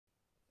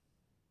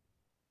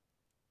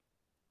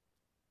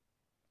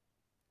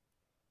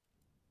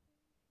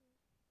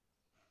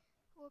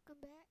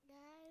Welcome back,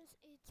 guys.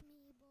 It's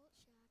me, Bolt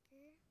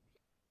Shocker.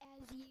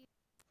 As you,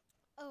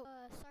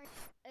 sorry,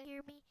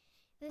 hear me.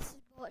 This is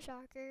Bolt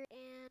Shocker,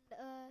 and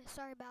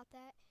sorry about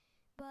that.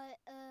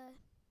 But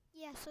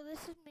yeah. So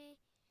this is me.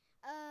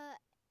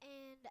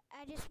 And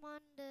I just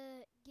wanted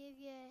to give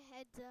you a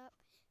heads up.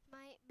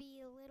 Might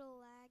be a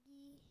little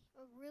laggy,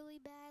 or really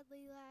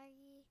badly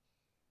laggy,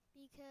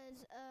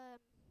 because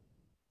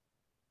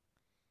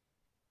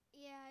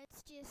yeah,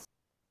 it's just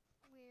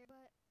weird,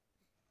 but.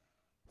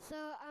 So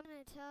I'm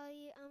gonna tell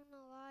you, I'm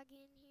gonna log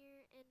in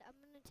here and I'm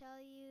gonna tell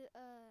you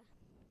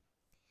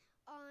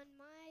on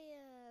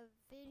my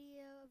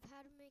video of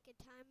how to make a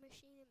time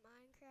machine in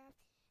Minecraft.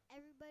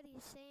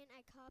 Everybody's saying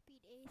I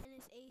copied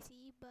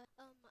AC, but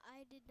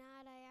I did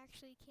not. I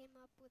actually came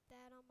up with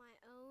that on my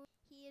own.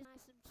 He is my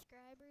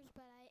subscribers,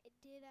 but I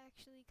did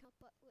actually come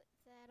up with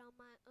that on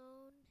my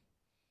own.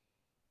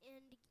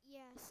 And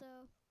yeah,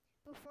 so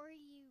before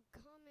you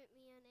comment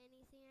me on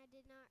anything, I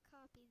did not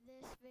copy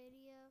this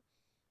video.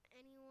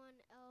 Anyone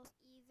else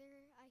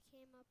either. I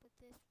came up with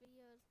this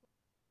video as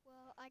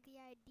well. I got the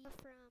idea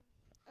from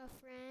a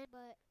friend,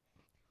 but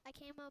I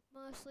came up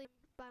mostly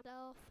by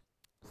myself.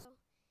 So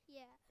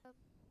yeah, as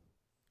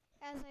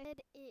I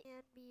said, it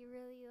can be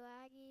really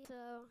laggy.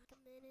 So a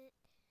minute.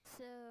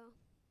 So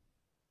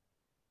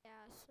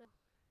yeah. So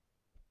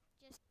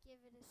just give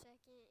it a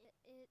second.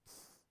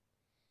 It's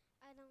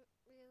I don't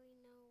really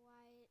know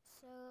why it's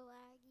so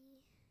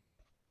laggy.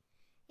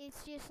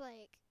 It's just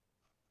like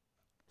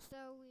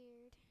so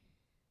weird.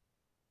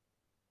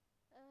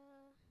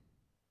 Uh.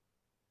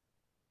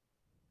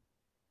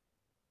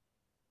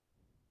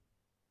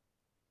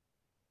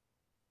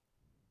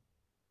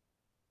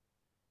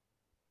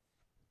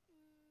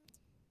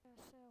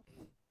 So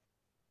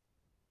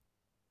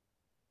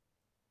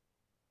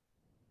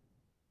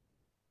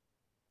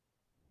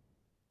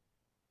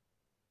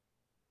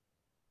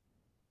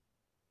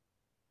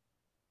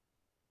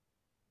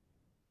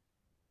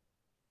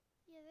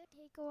yeah, that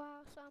take a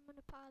while, so I'm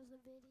gonna pause the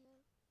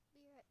video. Be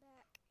right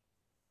back.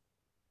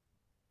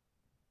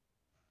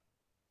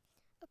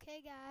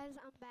 Okay, guys,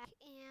 I'm back,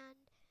 and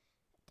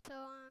so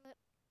it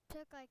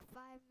took like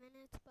 5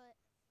 minutes, but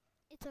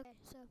it's okay.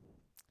 So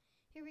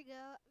here we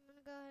go. I'm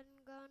gonna go ahead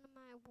and go into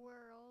my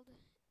world.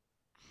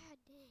 Ah,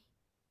 dang.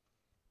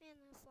 Man,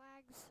 this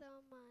lags so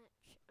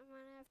much. I'm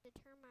gonna have to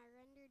turn my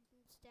render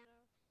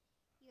down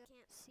so you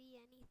can't see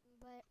anything,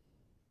 but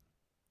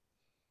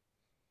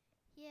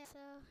yeah,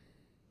 so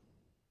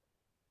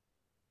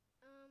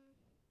um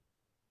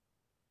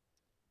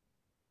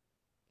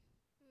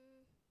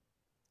mm,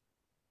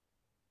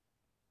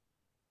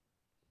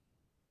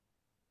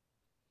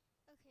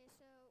 okay,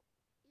 so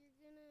you're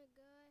gonna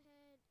go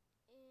ahead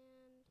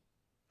and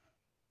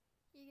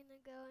you're gonna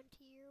go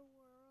into your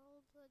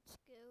world. Let's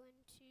go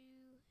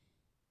into,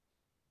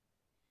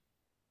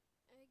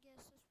 I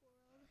guess, this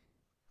world.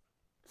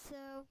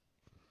 So,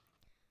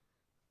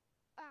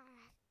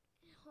 ah,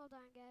 hold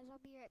on, guys. I'll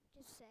be right.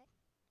 Just a sec.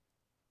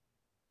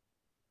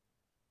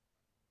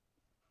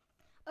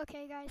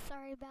 Okay, guys.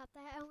 Sorry about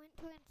that. I went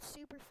to a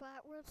super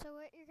flat world. So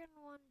what you're gonna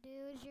want to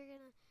do is you're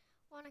gonna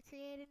want to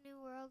create a new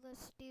world.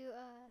 Let's do.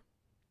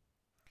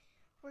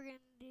 We're gonna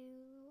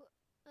do.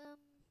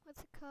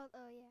 What's it called?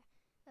 Oh yeah.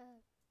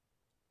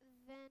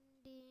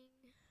 Vending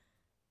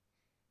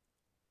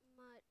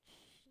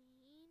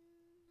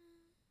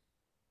machine.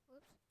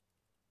 Whoops.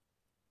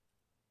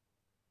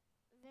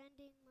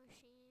 Vending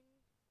machine.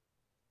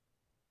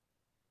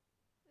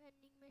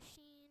 Vending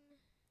machine.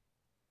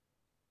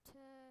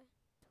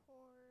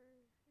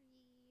 Tutorial.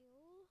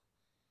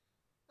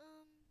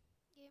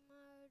 Game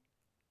mode,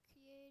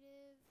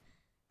 creative,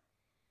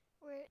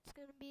 where it's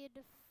gonna be a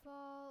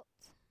default.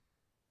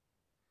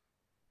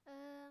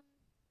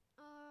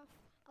 Off,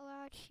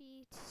 allow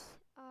cheats,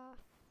 off,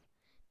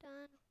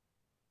 done.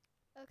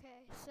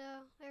 Okay,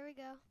 so there we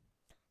go.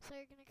 So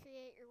you're gonna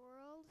create your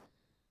world.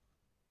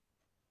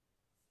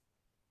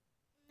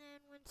 And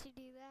then once you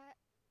do that,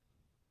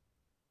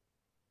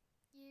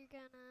 you're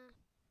gonna,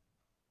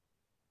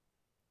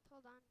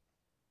 hold on.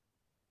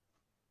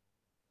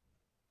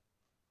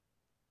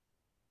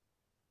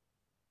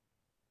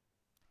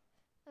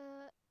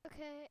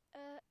 Okay,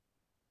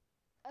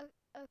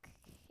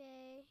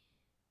 okay.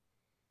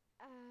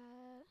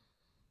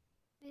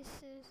 This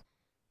is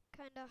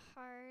kind of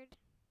hard,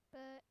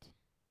 but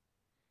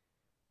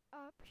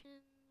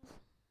options.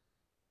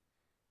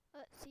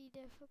 Let's see,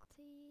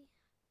 difficulty,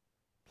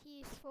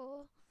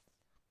 peaceful.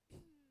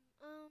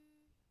 um,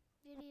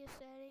 Video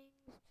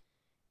settings,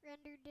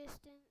 render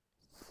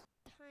distance,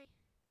 time.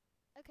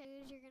 Okay,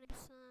 you're gonna get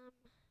some.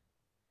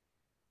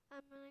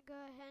 I'm gonna go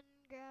ahead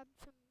and grab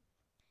some.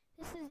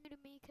 This is new to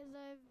me because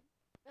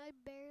I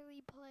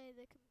barely play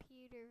the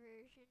computer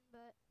version,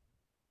 but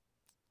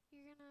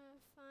you're gonna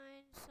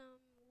find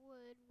some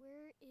wood.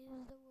 Where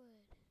is the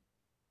wood?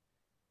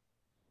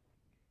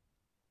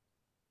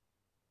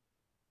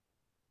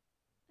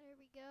 There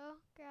we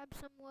go. Grab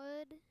some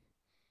wood,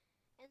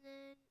 and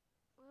then,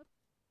 whoop,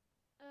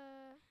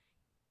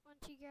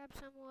 once you grab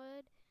some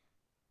wood,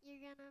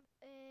 you're gonna,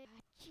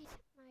 jeez,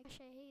 my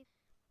gosh, I hate.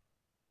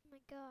 my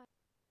god.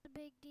 It's a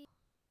big deal.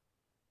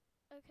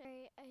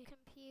 Okay, a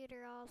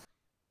computer also.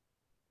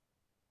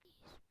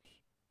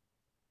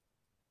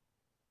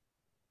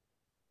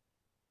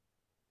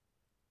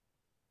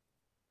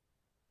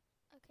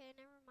 Okay,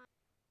 never mind.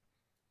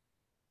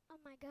 Oh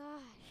my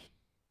gosh.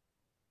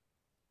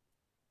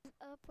 What's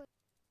up with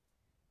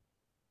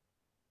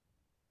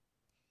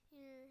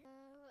here?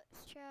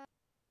 Let's try.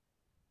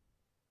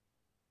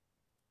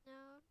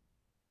 No.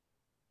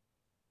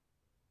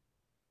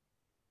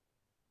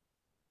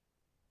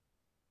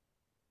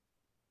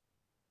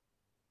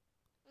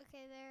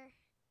 Okay, there.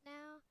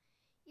 Now,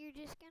 you're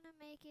just gonna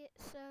make it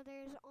so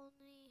there's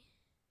only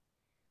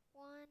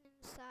one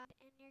inside,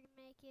 and you're gonna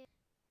make it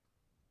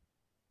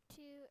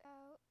two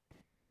out.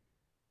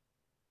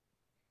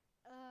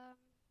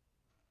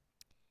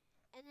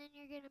 And then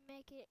you're gonna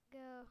make it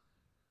go.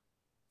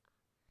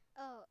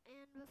 Oh,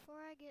 and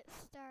before I get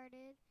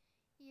started,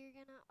 you're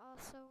gonna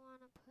also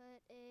wanna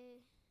put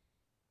a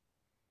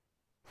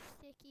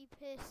sticky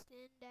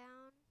piston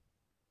down.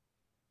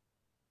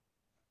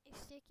 A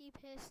sticky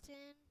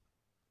piston.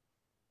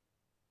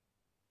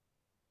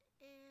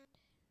 And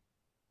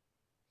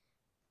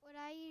what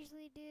I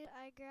usually do,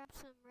 I grab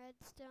some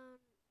redstone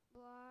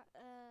block,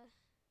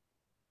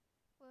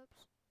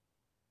 whoops.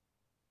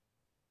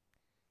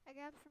 I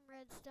grab some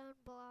redstone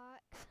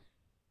blocks.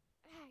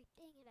 Ah,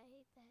 dang it, I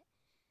hate that.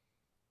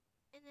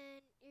 And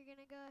then you're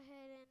gonna go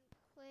ahead and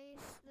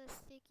place the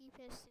sticky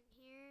piston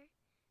here.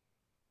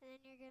 And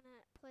then you're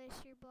gonna place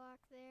your block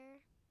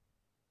there.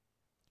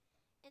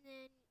 And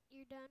then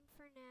you're done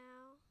for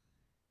now.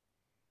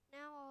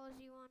 Now all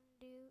you want to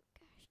do,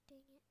 gosh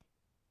dang it,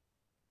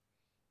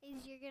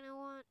 is you're gonna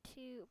want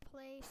to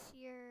place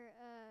your,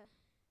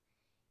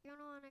 you're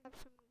gonna want to grab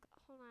some,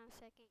 hold on a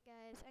second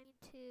guys, I need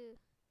to,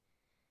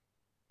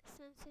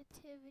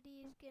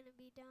 sensitivity is gonna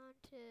be down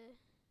to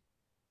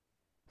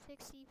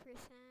 60%.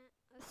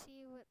 Let's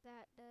see what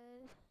that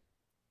does.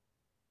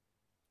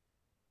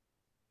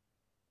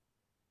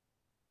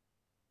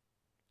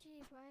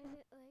 Jeez, why is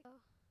it like,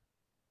 oh.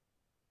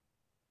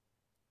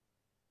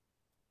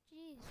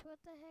 Jeez,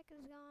 what the heck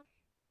is going on?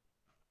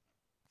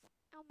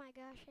 Oh my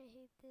gosh, I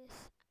hate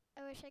this.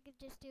 I wish I could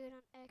just do it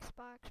on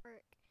Xbox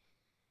work.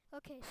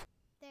 Okay, so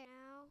there.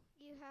 Now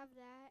you have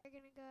that. You're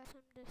gonna go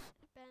some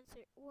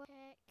dispenser. What the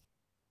heck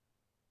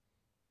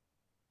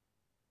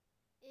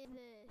is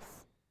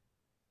this?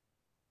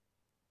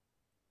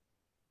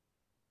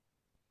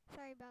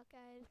 Sorry about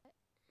guys, but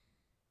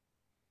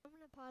I'm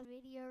gonna pause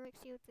the video and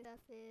see what this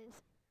stuff is.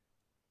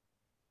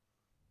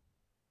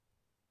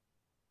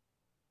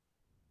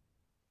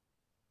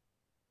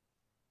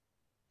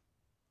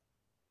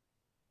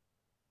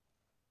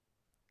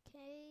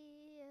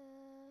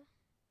 Okay,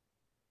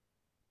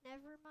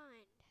 never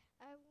mind.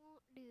 I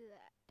won't do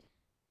that.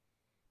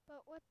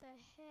 But what the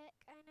heck?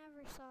 I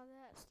never saw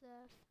that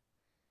stuff.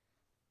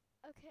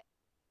 Okay,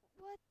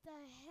 what the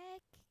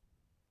heck?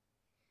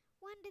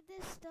 When did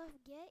this stuff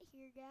get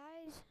here,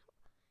 guys?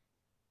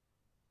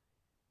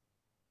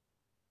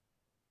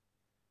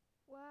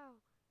 Wow.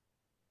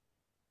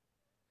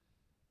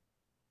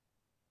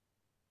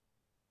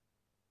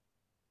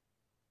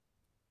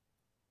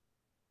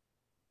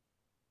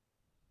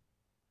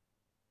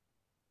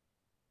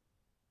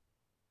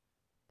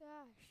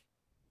 Gosh.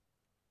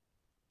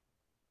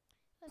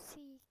 Let's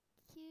see.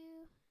 Q.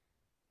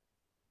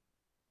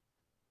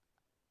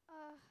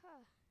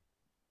 Uh-huh.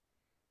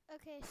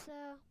 Okay,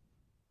 so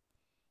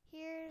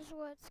here's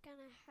what's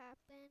gonna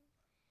happen.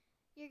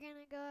 You're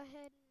gonna go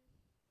ahead and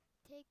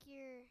take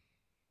your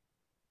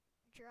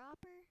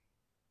dropper.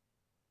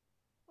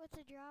 What's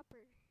a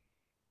dropper?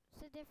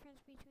 What's the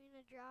difference between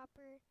a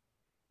dropper?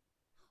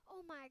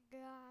 Oh my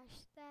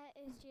gosh, that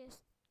is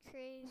just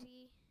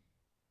crazy.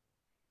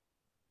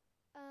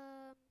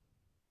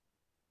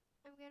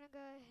 I'm gonna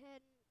go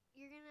ahead and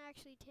you're gonna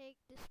actually take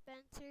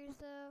dispensers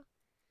though,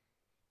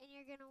 and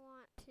you're gonna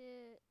want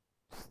to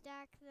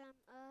stack them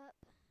up.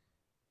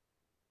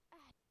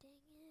 Ah,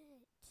 dang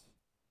it.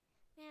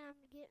 Man,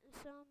 I'm getting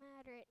so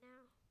mad right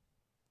now.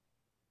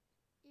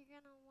 You're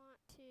gonna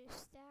want to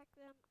stack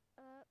them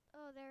up.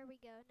 Oh, there we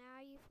go. Now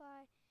you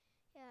fly.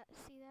 Yeah,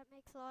 see, that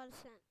makes a lot of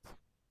sense.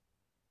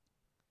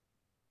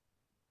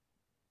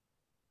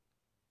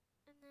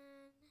 And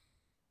then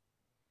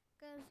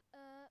goes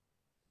up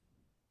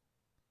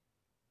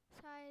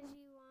as high as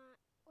you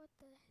want. What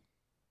the?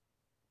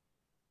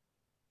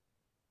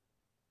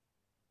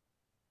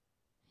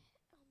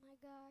 Oh my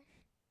gosh.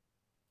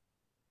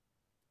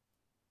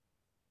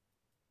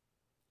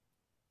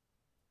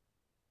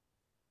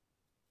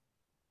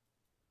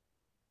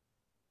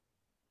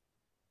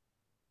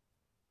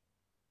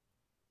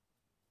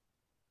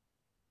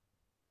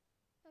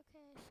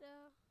 Okay,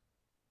 so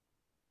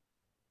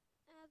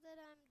now that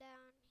I'm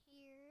down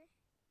here,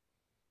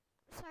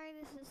 sorry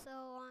this is so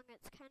long,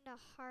 it's kind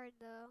of hard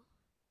though.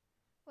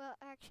 Well,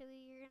 actually,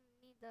 you're gonna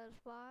need those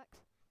blocks.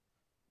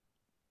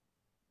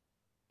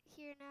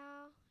 Here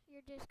now,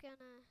 you're just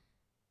gonna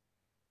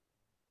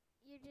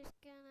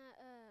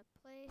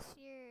place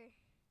your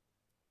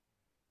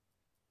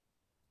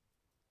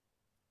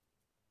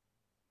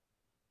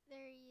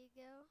There you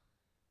go.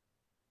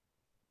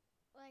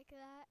 Like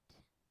that.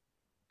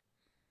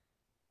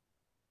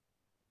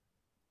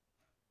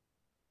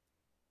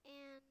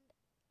 And,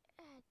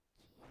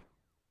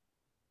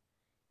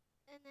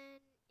 and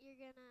then you're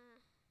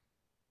gonna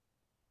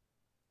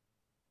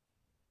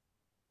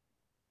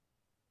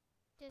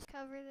just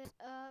cover this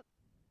up.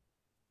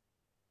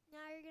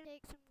 Now you're gonna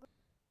take some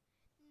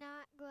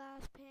not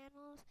glass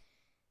panels.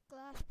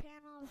 Glass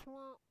panels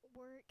won't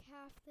work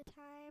half the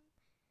time.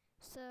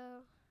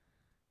 So,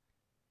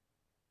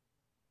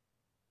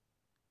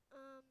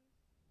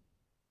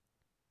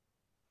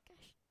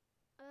 gosh,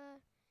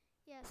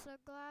 yeah, so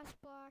glass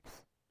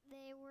blocks,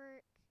 they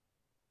work.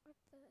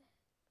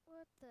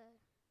 What the,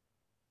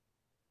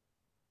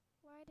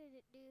 why did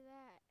it do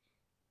that?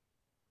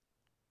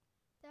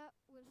 That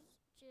was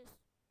just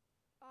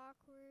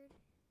awkward.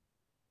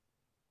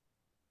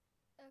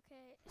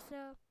 Okay,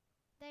 so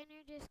then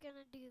you're just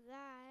gonna do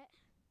that.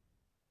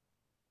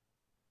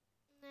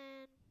 And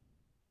then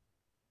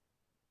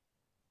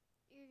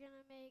you're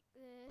gonna make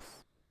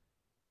this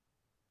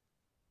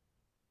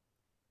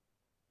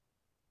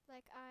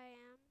like I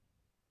am.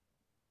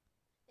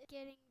 It's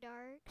getting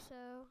dark,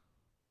 so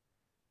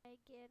I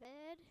get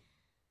it.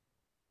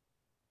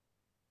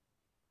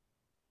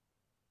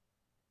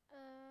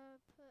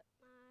 Put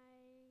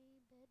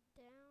my bed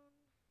down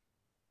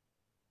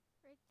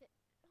right there.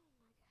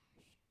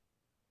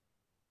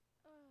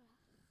 Oh my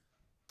gosh.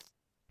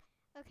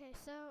 Okay,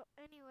 so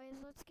anyways,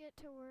 let's get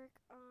to work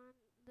on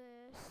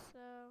this.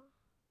 So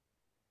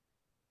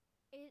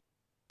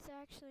it's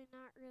actually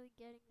not really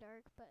getting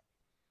dark, but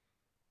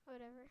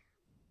whatever.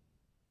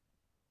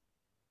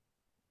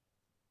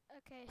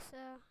 Okay,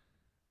 so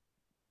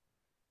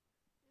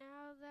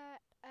now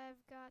that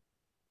I've got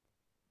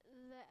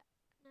that,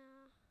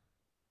 now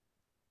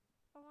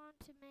I want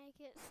to make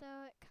it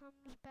so it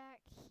comes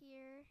back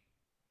here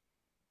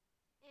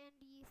and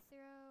you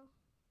throw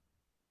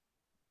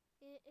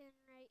it in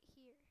right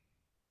here.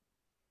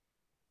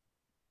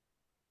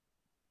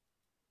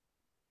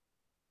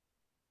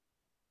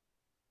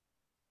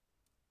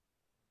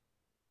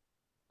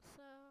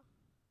 So,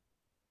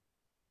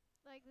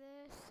 like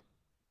this.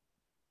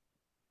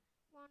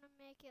 Want to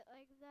make it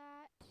like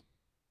that.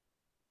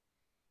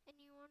 And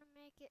you want to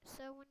make it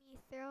so when you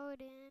throw it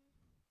in,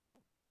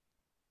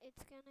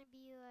 it's gonna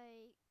be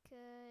like,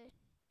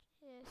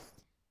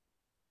 just,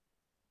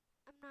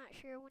 I'm not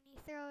sure. When you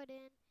throw it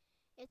in,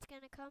 it's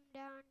gonna come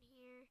down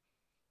here,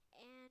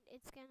 and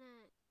it's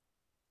gonna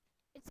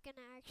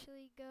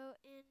actually go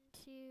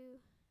into,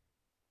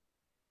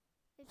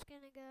 let's see,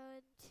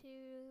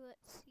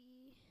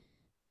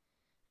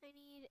 I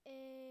need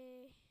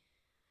a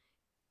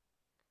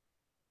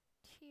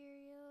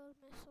material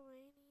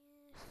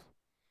miscellaneous,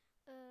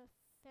 a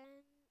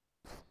fence.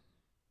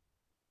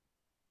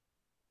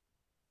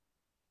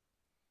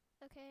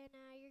 Okay,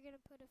 now you're gonna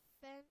put a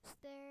fence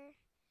there,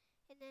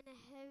 and then a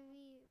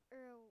heavy, or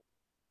a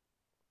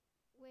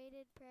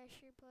weighted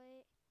pressure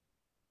plate.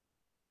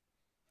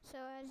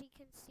 So as you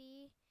can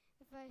see,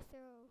 if I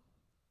throw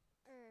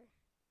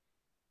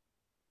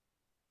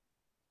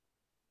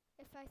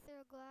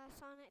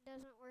glass on it,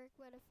 doesn't work,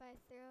 but if I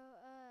throw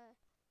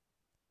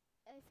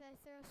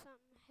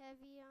something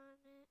heavy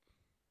on it,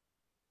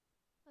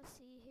 let's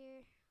see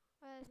here,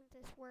 why isn't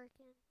this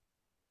working?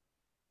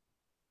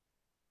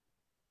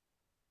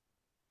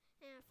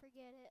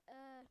 Forget it.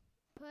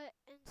 Put,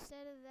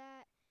 instead of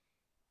that,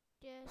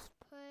 just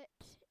put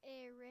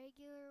a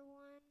regular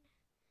one,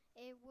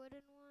 a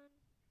wooden one.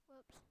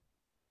 Whoops.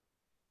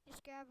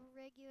 Just grab a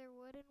regular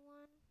wooden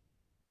one,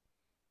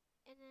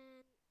 and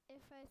then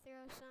if I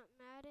throw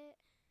something at it,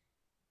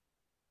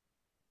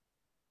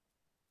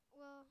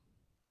 well,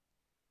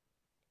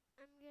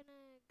 I'm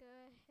gonna go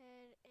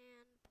ahead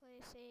and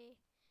place a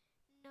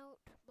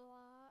note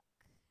block.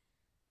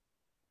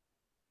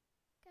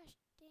 Gosh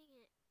dang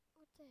it.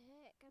 What the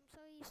heck? I'm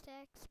so used to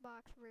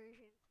Xbox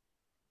version.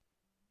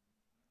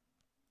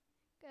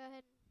 Go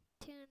ahead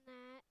and tune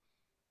that.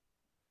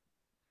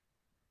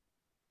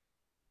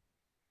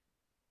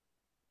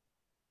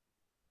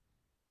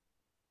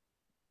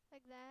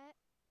 Like that.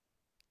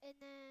 And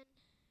then,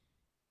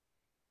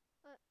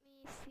 let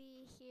me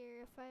see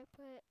here. If I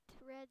put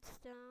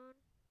redstone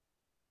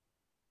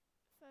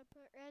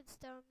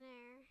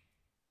there,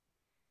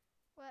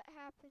 what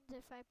happens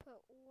if I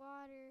put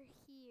water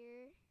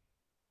here?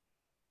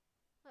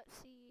 Let's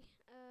see,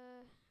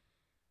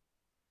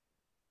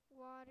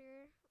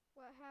 water.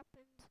 What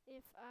happens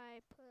if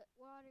I put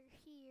water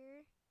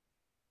here?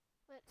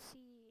 Let's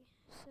see.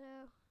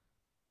 So,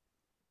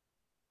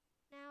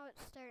 now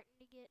it's starting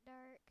to get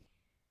dark.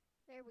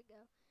 There we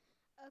go.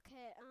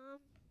 Okay,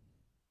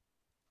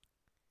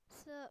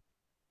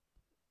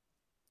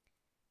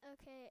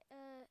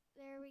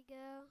 there we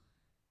go.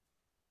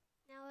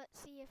 Now let's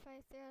see if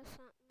I throw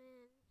something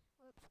in.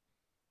 Whoops.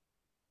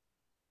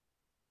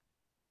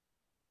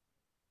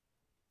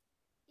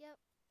 Yep.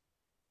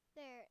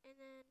 There, and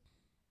then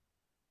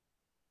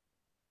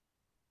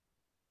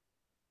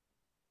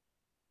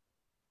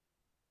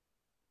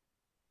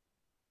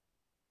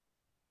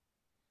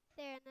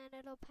There, and then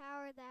it'll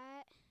power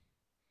that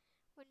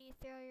when you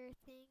throw your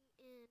thing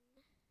in.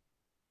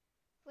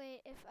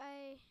 Wait,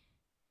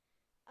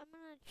 I'm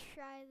gonna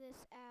try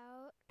this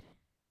out.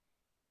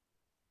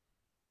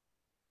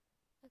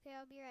 Okay,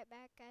 I'll be right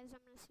back, guys.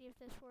 I'm gonna see if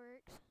this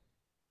works.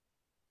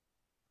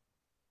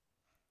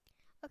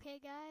 Okay,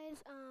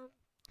 guys,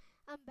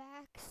 I'm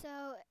back.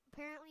 So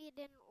apparently it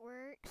didn't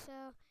work.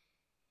 So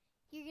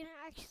you're gonna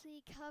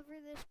actually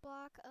cover this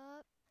block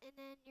up, and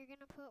then you're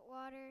gonna put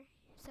water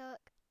so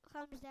it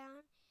comes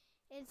down.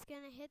 It's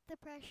gonna hit the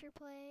pressure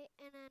plate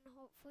and then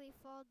hopefully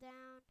fall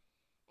down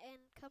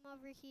and come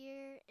over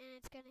here, and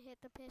it's gonna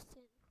hit the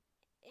piston.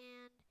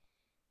 And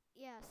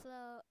yeah,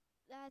 so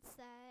that's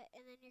that.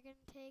 And then you're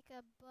gonna take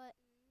a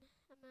button.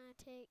 I'm gonna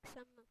take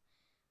some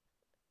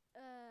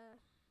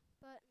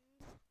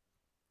buttons.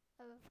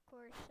 Of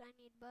course, I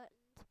need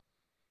buttons.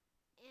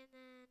 And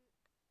then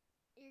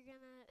you're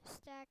gonna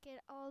stack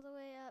it all the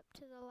way up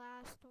to the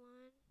last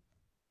one.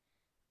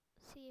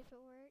 See if it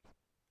works.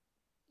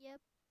 Yep.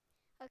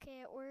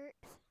 Okay, it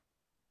works.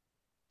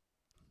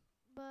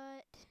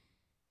 But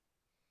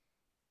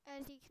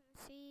as you can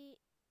see,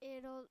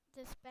 it'll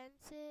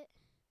dispense it.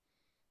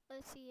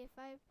 Let's see,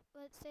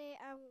 let's say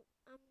I'm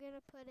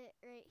gonna put it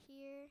right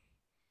here.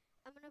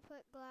 I'm gonna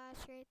put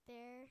glass right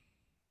there.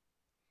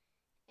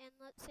 And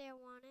let's say I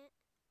want it.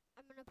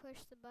 I'm gonna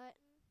push the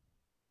button.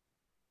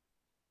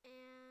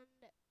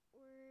 And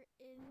where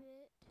is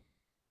it?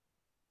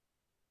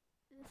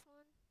 This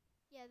one?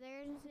 Yeah,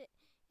 there's it.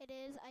 It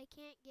is. I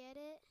can't get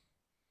it,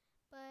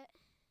 but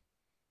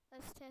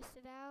let's test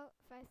it out.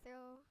 If I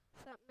throw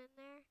something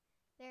in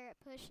there,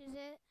 it pushes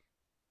it.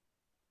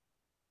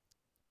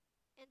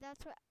 And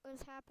that's what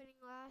was happening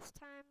last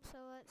time, so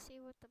let's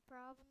see what the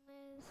problem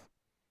is.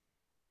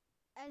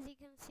 As you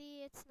can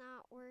see, it's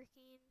not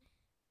working.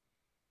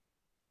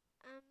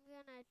 I'm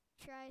gonna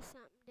try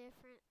something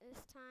different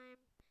this time.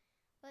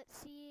 Let's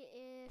see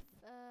if,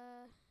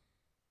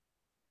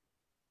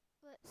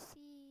 let's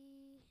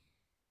see,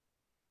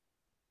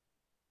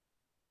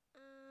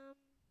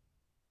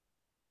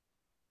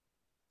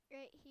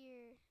 right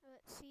here.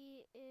 Let's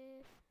see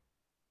if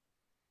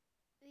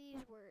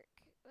these work.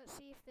 Let's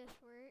see if this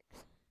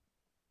works.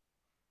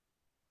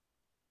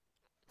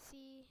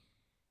 See.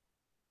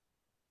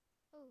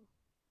 Oh,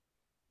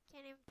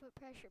 can't even put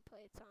pressure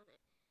plates on it.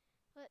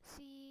 Let's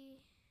see.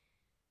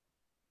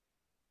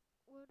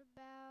 What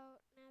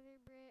about nether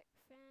brick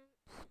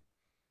fence?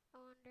 I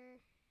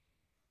wonder.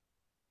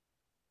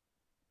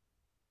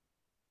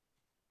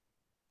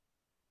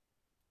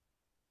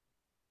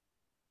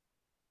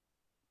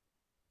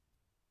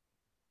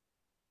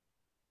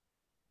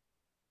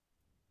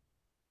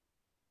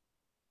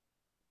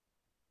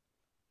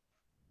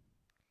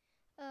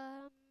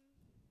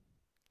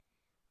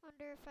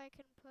 Wonder if I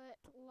can put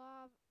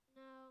lava.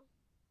 No.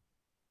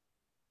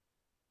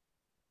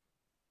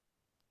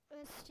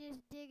 Let's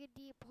just dig a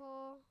deep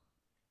hole.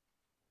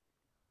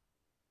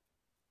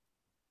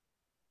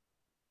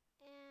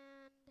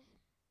 And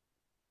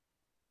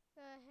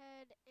go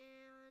ahead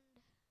and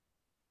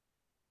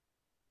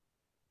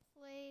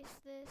place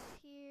this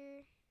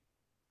here.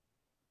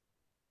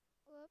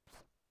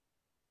 Whoops.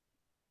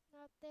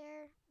 Not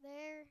there.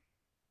 There.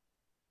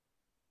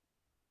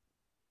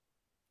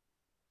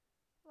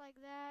 Like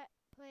that.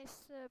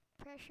 Place the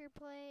pressure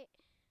plate.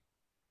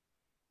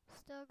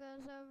 Still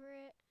goes over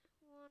it.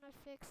 Want to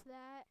fix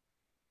that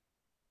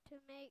to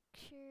make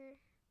sure.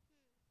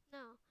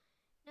 No.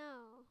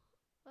 No.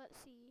 Let's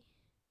see.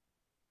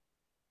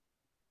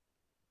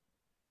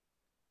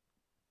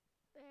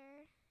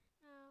 There.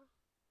 No.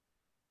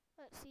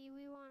 Let's see.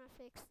 We want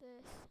to fix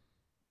this.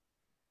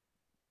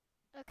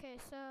 Okay,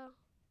 so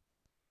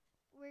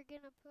we're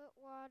going to put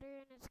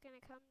water and it's going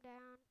to come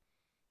down.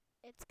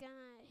 It's going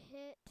to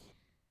hit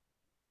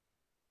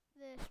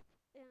this.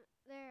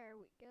 There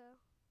we go.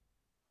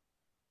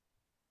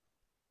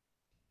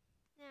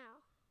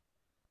 Now,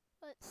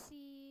 let's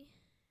see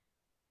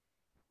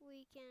if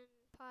we can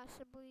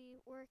possibly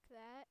work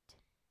that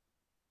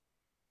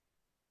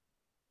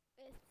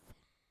with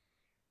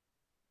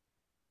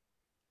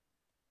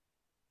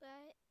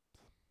that.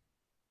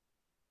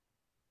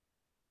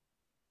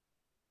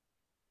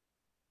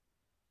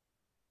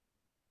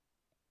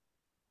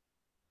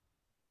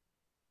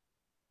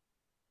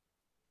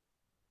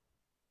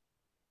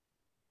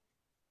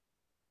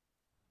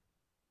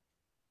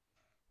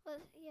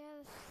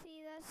 Yeah,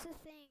 see, that's the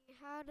thing.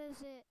 How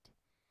does it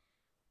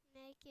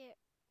make it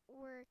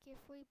work? If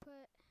we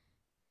put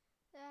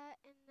that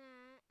and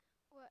that,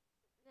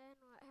 then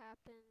what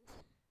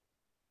happens?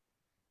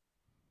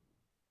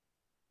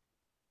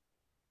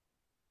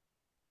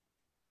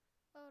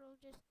 Oh,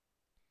 it'll just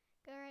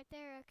go right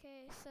there.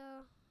 Okay,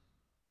 so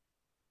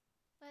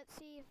let's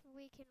see if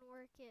we can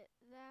work it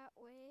that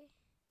way.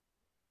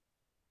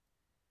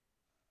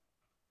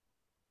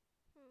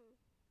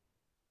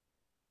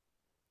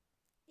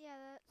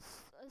 Yeah,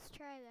 let's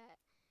try that.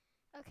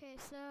 Okay,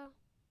 so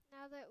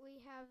now that we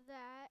have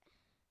that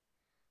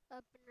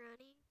up and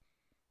running,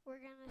 we're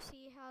gonna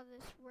see how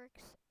this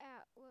works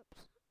out.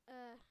 Whoops.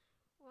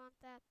 Want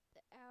that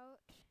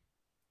out.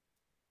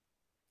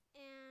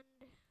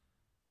 and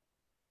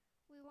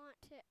we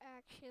want to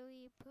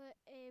actually put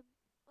a,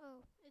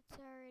 oh, it's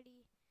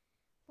already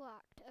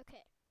blocked.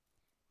 Okay,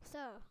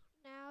 so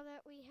now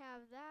that we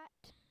have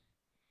that,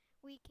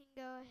 we can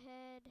go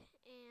ahead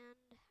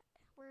and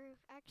we're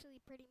actually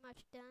pretty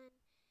much done.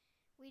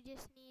 We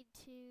just need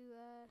to,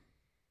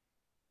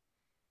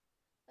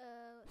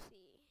 let's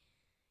see,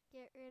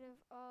 get rid of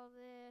all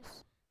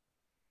this.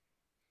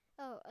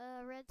 Oh,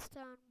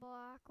 redstone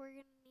block. We're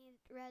gonna need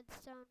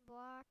redstone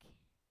block.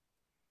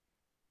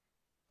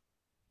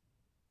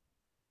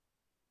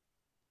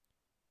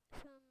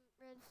 Some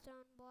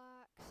redstone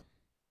blocks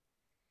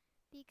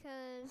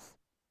because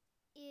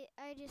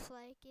I just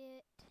like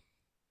it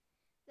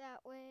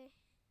that way.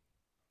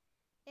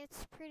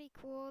 It's pretty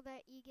cool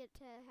that you get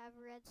to have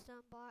a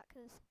redstone block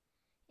because,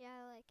 yeah,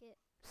 I like it.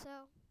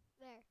 So,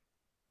 there.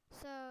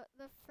 So,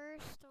 the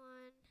first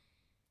one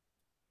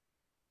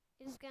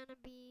is gonna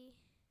be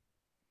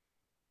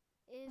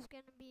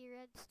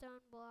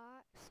redstone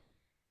blocks.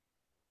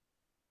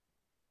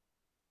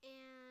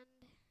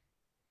 And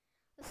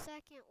the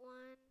second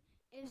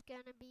one's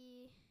gonna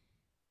be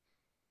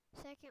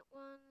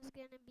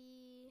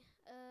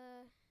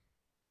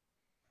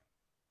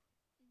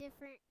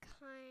different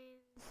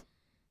kinds.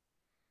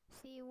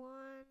 See,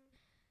 1,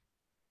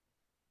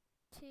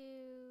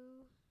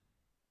 2,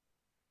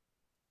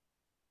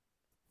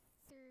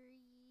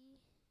 3.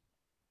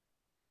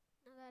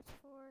 No, that's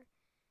 4.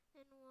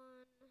 And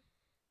 1,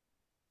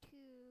 2,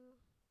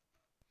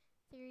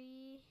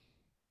 3,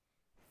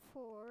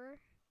 4.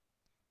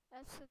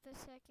 That's what the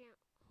second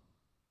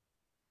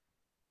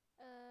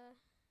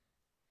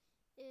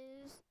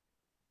is.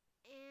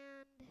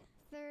 And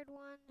third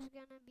one's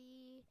gonna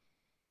be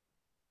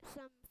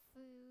some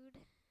food.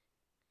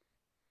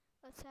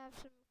 Let's have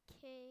some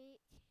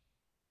cake.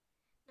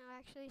 No,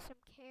 actually some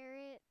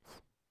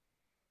carrots,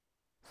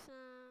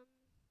 some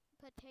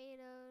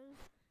potatoes,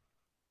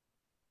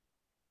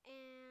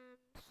 and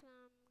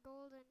some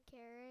golden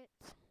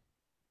carrots,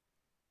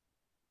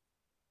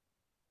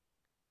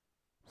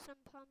 some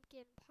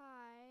pumpkin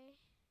pie,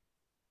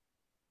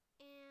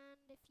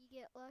 and if you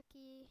get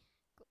lucky,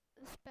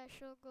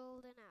 special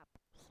golden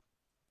apples.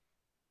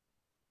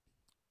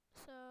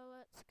 So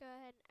let's go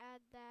ahead and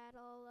add that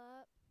all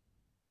up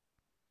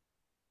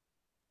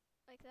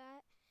like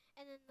that.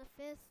 And then the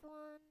fifth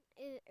one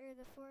or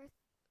the fourth,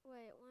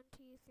 wait, 1,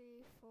 2,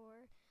 3,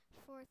 4,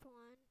 fourth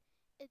one,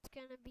 it's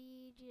gonna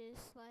be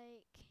just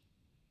like,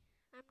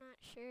 I'm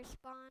not sure,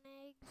 spawn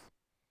eggs.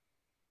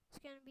 It's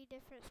gonna be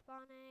different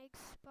spawn eggs,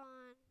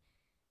 spawn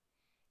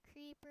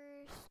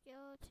creepers,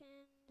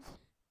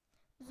 skeletons,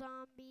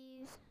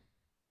 zombies,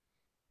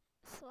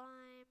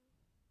 slime,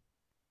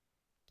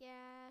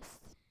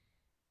 ghast,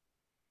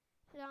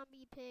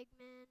 zombie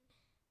pigmen,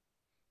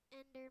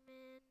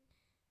 enderman,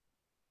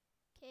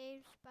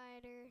 cave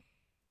spider,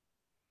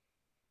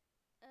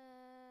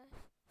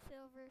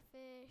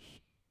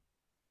 silverfish,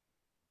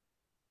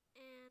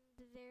 and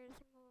there's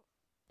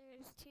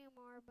 2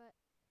 more, but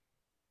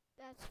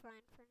that's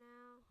fine for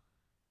now.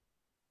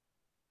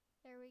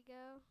 There we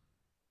go.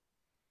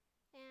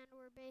 And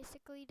we're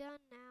basically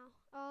done now.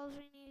 All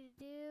we need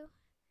to do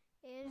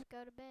is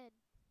go to bed.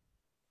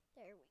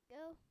 There we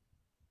go.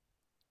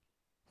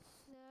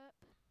 Sup.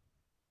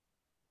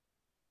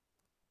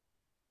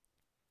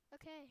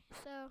 Okay,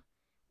 so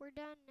we're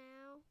done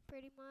now,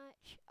 pretty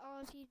much.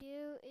 All you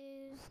do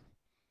is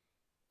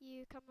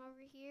you come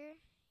over here,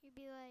 you'd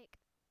be like,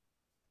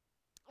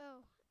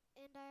 oh,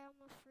 and I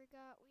almost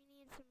forgot, we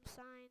need some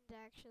signs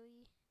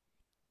actually.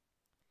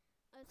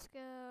 Let's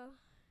go.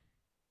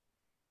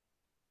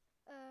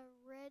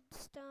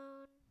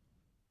 Redstone,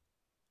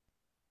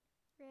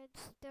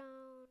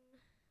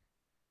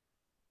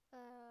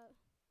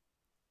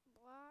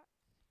 block,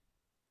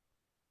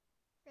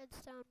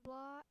 redstone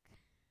block.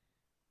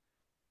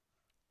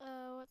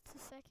 What's the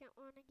second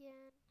one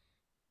again?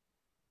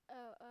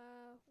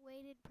 Oh,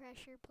 weighted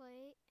pressure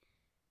plate.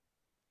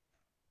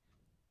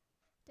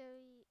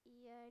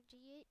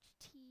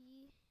 GHT,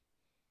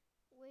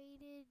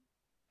 weighted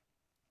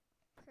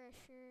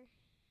pressure,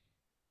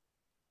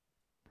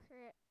 how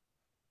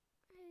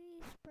do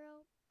you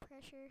spell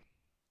pressure?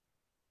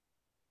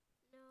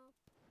 No,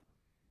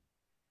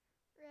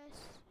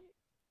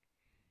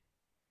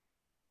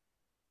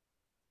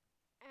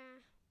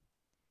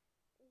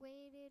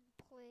 weighted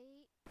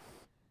plates,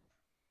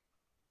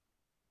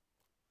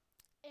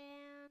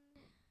 and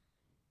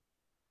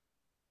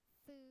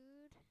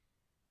food.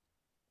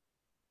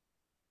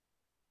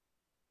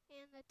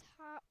 And the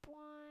top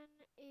one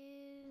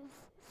is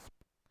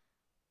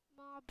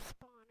mob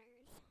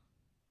spawners.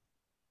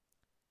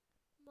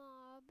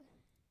 Mob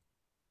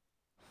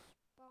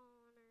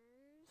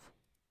spawners.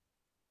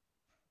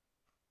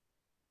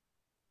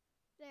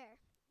 There,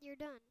 you're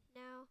done.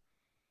 Now,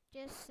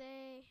 just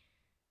say,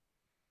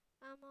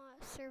 I'm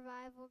a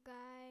survival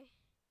guy,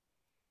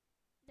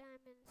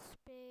 diamond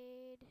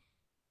spade,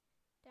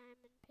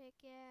 diamond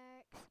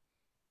pickaxe,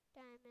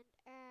 diamond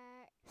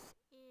axe,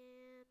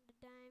 and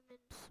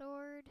diamond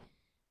sword.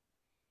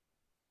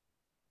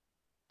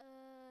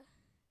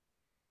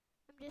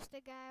 I'm just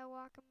a guy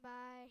walking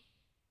by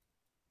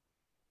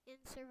in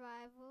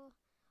survival.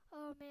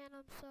 Oh man,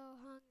 I'm so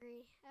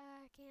hungry.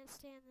 I can't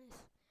stand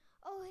this.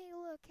 Oh hey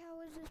look, how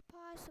is this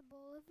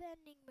possible? A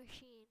vending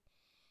machine.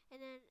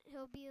 And then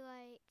he'll be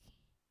like,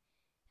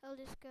 he'll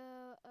just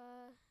go,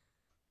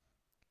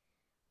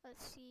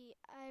 let's see,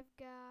 I've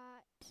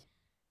got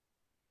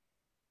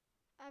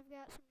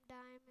some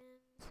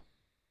diamonds.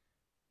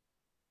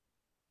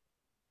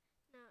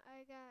 No,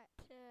 I got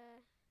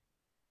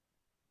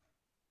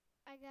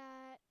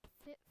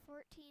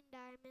 14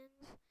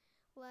 diamonds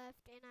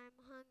left and I'm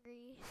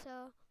hungry,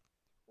 so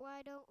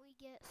why don't we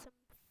get some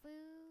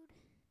food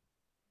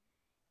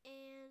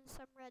and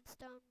some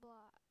redstone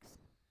blocks?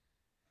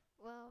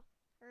 Well,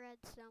 a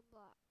redstone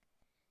block.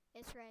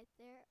 It's right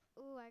there.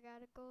 Ooh, I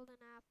got a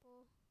golden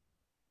apple.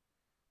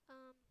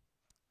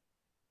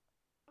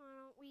 Why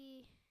don't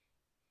we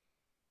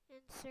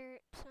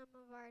insert some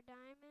of our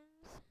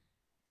diamonds?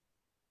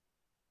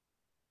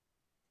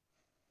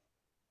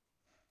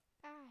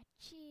 Ah,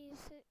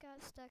 jeez, it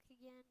got stuck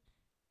again.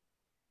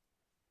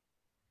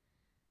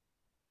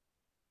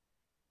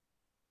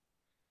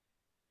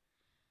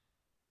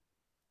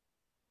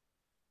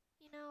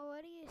 You know,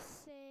 what do you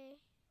say?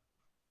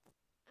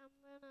 I'm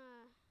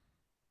gonna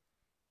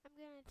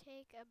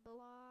take a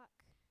block,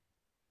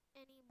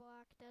 any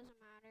block,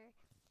 doesn't matter,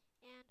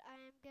 and I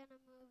am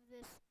gonna move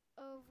this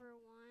over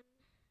one.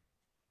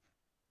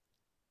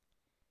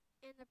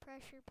 And the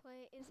pressure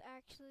plate is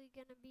actually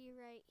gonna be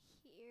right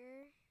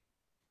here.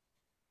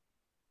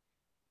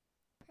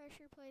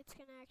 Pressure plate's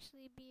gonna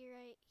actually be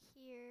right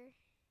here.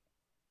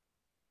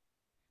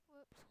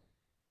 Whoops.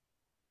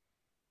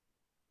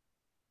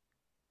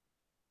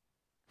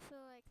 So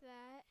like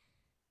that.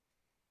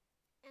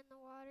 And the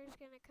water's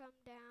gonna come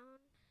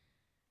down.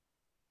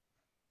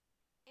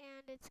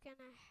 And it's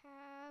gonna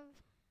have,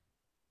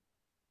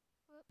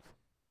 whoops.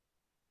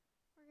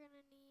 We're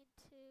gonna need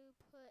to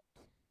put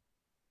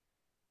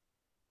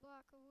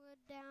block of wood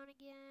down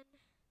again.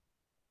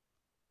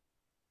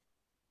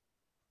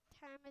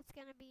 Time it's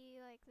gonna be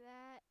like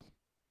that.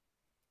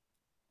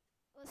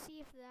 Let's see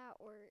if that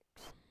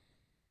works.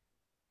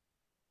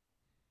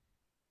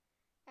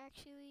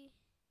 Actually,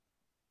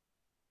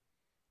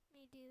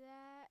 let me do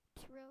that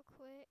real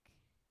quick.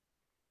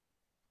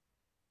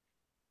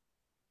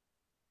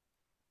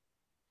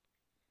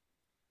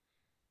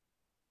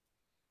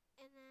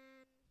 And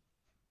then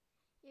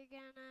you're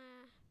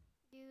gonna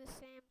do the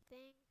same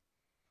thing.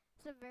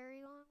 It's a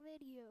very long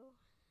video,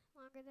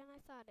 longer than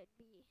I thought it'd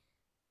be.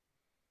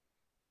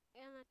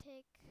 You're gonna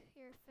take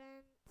your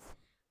fence,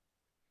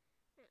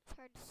 it's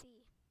hard to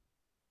see,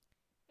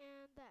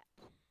 and that,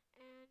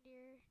 and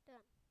you're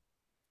done.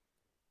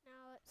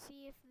 Now let's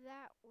see if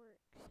that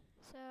works.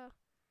 So,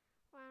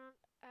 why don't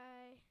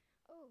I,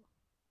 oh,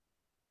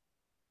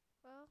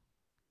 well,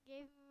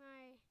 gave me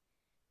my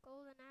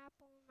golden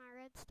apple and my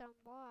redstone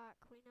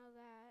block, we know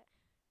that.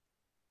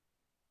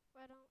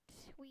 Why don't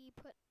we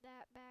put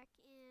that back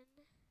in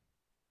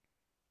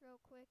real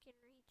quick and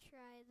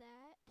retry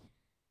that.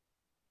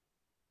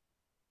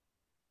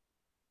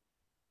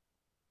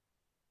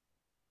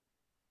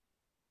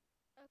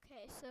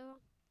 Okay,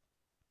 so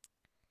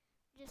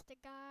just a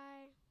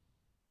guy.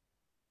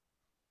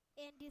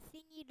 And the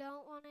thing you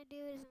don't want to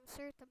do is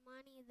insert the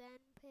money then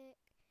pick,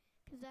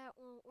 because that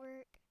won't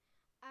work.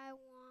 I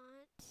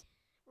want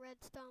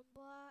redstone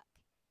block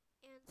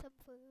and some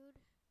food.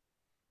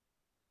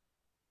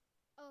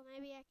 Oh,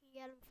 maybe I can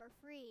get them for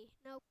free.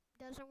 Nope,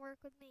 doesn't work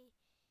with me.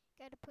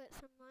 Gotta put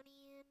some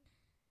money in.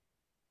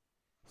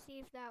 See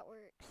if that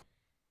works.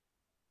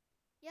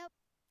 Yep,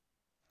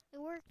 it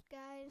worked,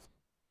 guys.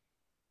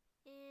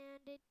 And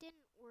it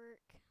didn't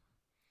work.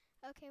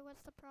 Okay,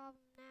 what's the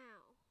problem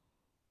now?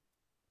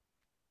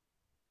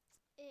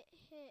 It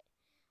hit.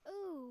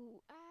 Ooh,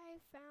 I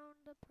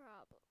found the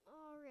problem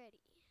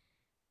already.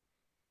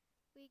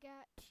 We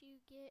got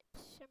to get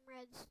some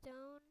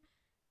redstone.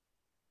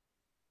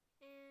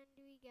 And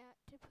we got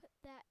to put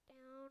that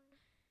down.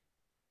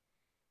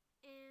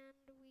 And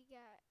we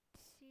got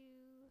to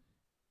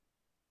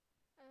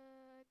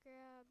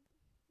grab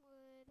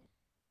wood.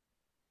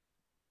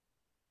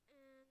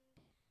 And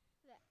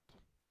that.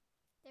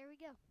 There we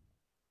go.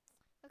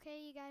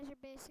 Okay, you guys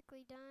are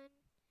basically done.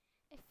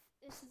 If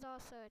this is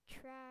also a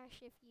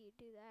trash if you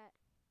do that.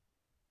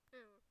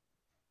 Oh.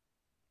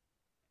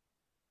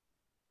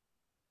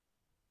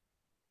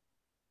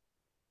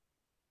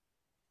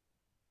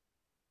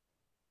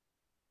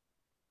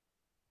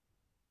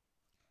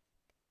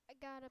 I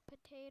got a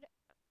potato.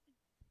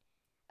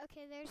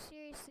 Okay, there's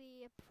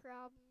seriously a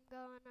problem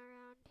going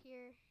around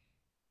here.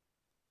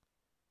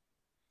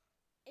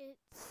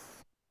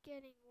 It's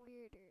getting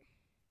weirder.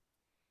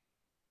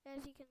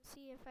 As you can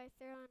see, if I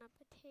throw in a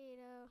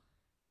potato,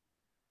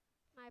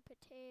 my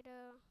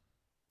potato,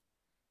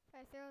 if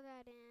I throw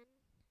that in,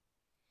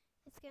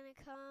 it's gonna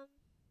come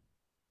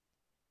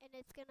and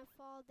it's gonna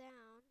fall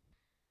down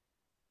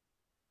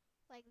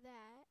like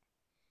that.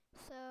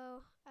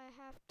 So I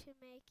have to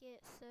make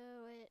it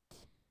so it,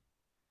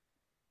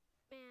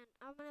 man,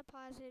 I'm gonna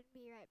pause it and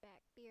be right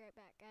back. Be right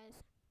back,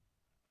 guys.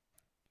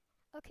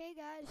 Okay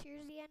guys,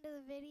 here's the end of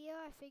the video.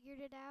 I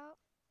figured it out.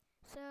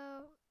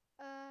 So,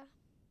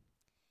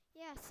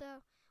 yeah,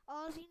 so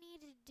all you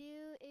need to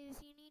do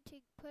is you need to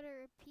put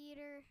a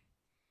repeater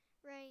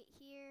right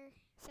here.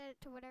 Set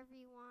it to whatever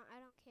you want, I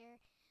don't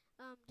care.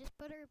 Just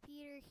put a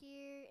repeater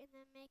here and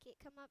then make it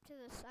come up to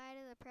the side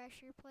of the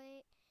pressure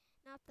plate,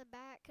 not the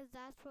back, because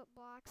that's what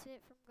blocks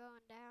it from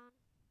going down.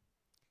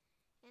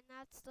 And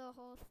that's the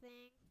whole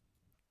thing.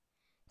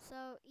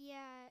 So,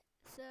 yeah,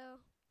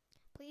 so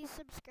please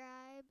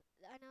subscribe.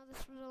 I know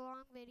this was a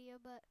long video,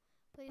 but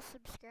please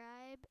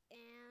subscribe.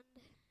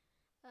 And,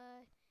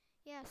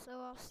 yeah,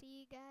 so I'll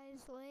see you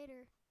guys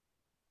later.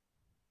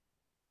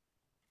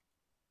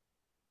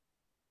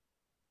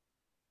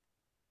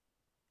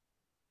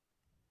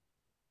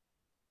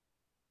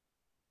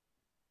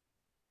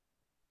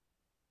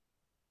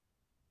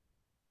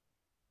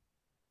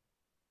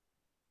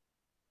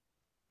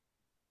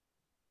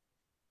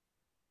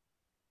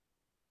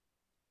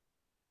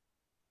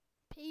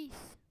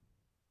 Peace.